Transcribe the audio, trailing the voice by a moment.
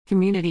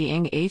Community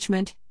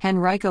EngAGE'ment,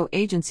 Henrico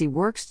agency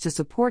works to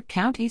support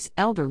county's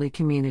elderly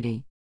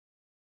community.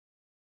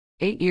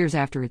 8 years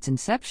after its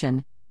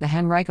inception, the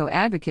Henrico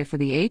Advocate for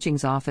the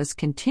Aging's office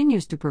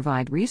continues to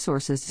provide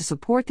resources to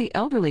support the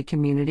elderly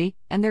community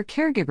and their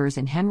caregivers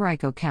in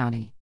Henrico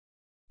County.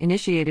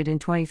 Initiated in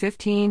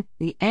 2015,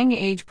 the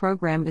EngAGE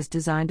program is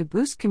designed to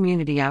boost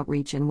community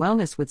outreach and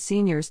wellness with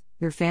seniors,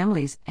 their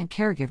families, and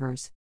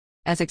caregivers.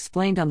 As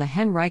explained on the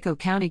Henrico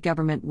County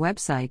government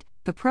website,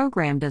 the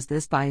program does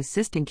this by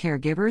assisting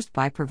caregivers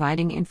by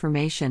providing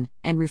information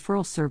and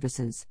referral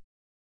services.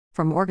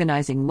 From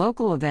organizing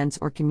local events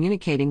or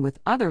communicating with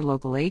other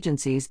local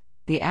agencies,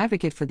 the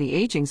Advocate for the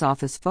Aging's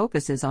office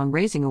focuses on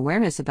raising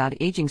awareness about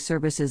aging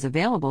services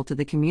available to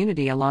the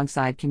community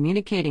alongside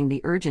communicating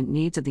the urgent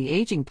needs of the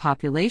aging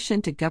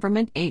population to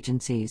government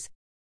agencies.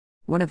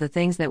 One of the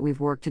things that we've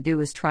worked to do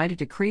is try to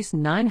decrease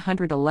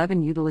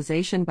 911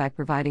 utilization by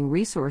providing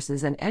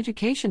resources and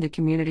education to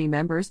community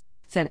members,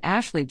 said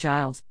Ashley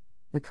Giles,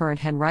 the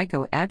current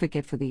Henrico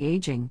Advocate for the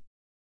Aging.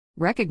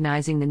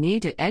 Recognizing the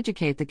need to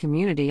educate the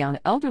community on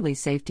elderly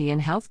safety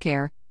and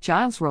healthcare,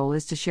 Giles' role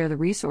is to share the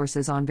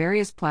resources on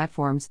various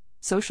platforms,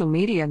 social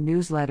media,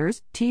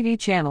 newsletters, TV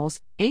channels,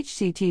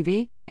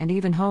 HCTV, and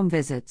even home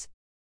visits.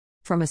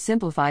 From a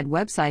simplified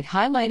website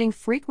highlighting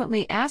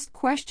frequently asked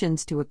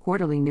questions to a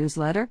quarterly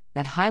newsletter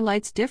that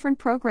highlights different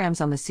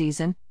programs on the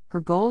season, her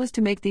goal is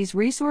to make these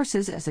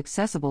resources as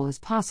accessible as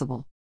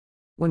possible.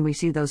 When we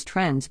see those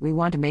trends, we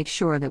want to make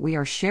sure that we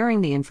are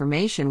sharing the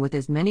information with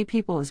as many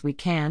people as we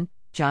can,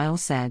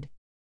 Giles said.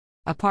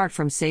 Apart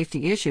from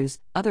safety issues,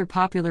 other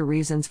popular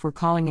reasons for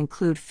calling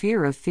include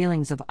fear of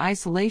feelings of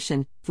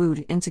isolation, food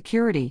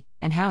insecurity,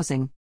 and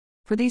housing.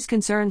 For these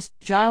concerns,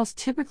 Giles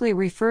typically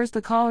refers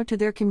the caller to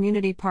their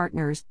community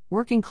partners,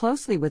 working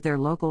closely with their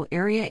local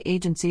area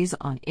agencies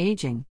on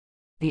aging.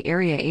 The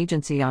area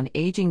agency on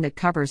aging that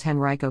covers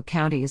Henrico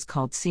County is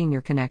called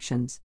Senior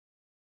Connections.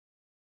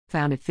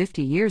 Founded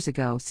 50 years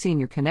ago,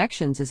 Senior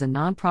Connections is a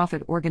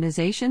nonprofit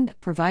organization that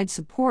provides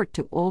support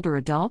to older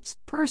adults,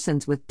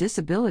 persons with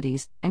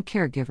disabilities, and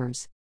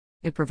caregivers.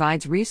 It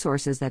provides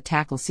resources that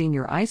tackle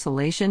senior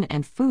isolation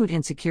and food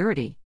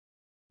insecurity.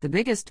 The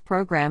biggest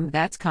program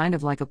that's kind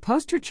of like a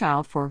poster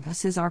child for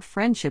us is our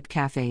Friendship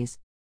Cafes.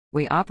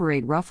 We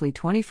operate roughly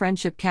 20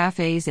 Friendship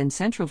Cafes in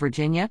Central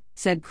Virginia,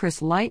 said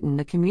Chris Lighton,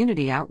 the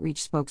community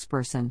outreach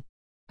spokesperson.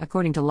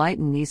 According to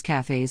Lighton, these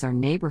cafes are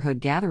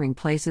neighborhood gathering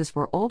places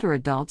for older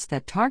adults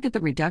that target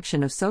the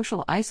reduction of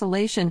social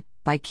isolation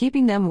by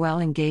keeping them well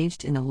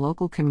engaged in the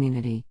local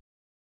community.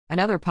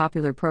 Another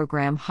popular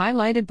program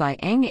highlighted by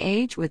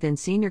EngAGE within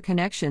Senior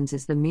Connections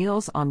is the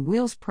Meals on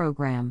Wheels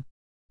program.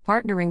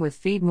 Partnering with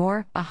Feed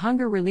More, a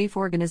hunger relief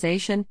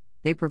organization,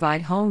 they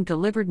provide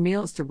home-delivered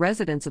meals to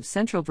residents of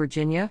Central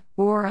Virginia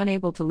who are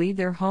unable to leave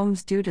their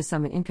homes due to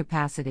some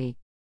incapacity.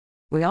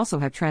 We also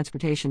have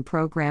transportation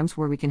programs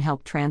where we can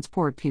help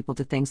transport people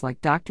to things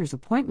like doctor's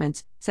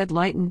appointments, said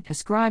Lighton,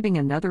 describing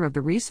another of the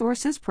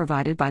resources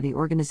provided by the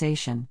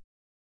organization.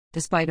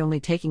 Despite only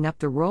taking up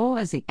the role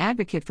as the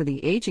Advocate for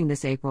the Aging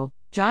this April,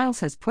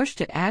 Giles has pushed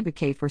to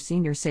advocate for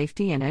senior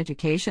safety and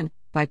education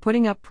by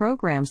putting up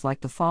programs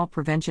like the Fall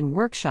Prevention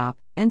Workshop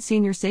and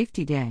Senior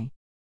Safety Day.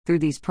 Through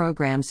these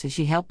programs,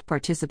 she helped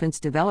participants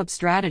develop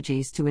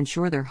strategies to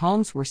ensure their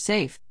homes were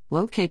safe,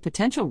 locate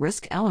potential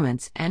risk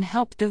elements, and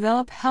help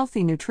develop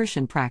healthy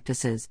nutrition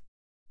practices.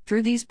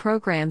 Through these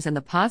programs and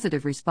the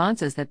positive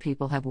responses that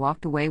people have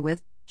walked away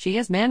with, she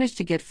has managed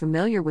to get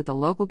familiar with the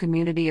local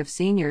community of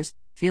seniors,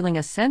 feeling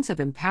a sense of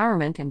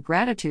empowerment and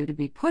gratitude to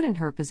be put in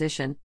her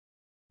position.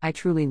 I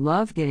truly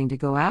love getting to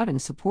go out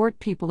and support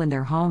people in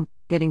their home,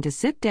 getting to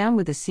sit down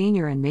with a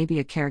senior and maybe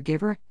a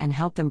caregiver and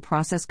help them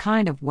process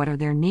what are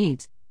their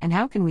needs, and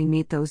how can we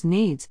meet those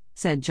needs,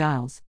 said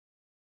Giles.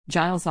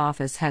 Giles'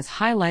 office has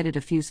highlighted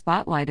a few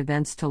spotlight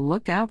events to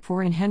look out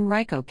for in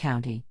Henrico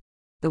County.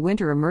 The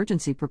Winter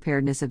Emergency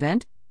Preparedness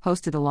event,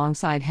 hosted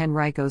alongside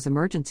Henrico's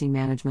Emergency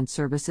Management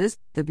Services,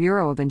 the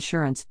Bureau of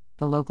Insurance,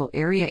 the local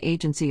area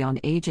agency on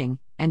aging,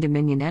 and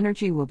Dominion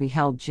Energy, will be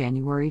held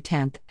January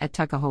 10th at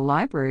Tuckahoe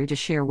Library to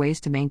share ways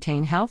to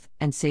maintain health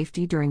and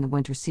safety during the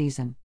winter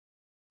season.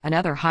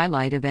 Another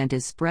highlight event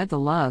is Spread the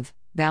Love,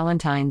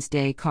 Valentine's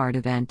Day card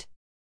event.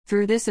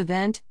 Through this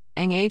event,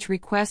 EngAGE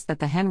requests that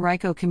the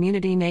Henrico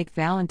community make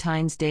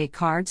Valentine's Day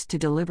cards to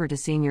deliver to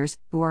seniors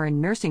who are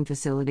in nursing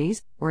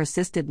facilities or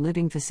assisted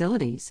living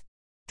facilities.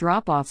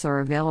 Drop-offs are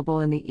available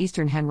in the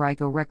Eastern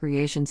Henrico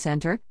Recreation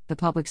Center, the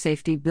Public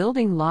Safety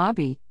Building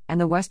lobby, and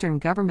the Western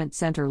Government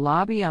Center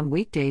lobby on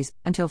weekdays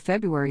until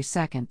February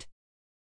 2nd.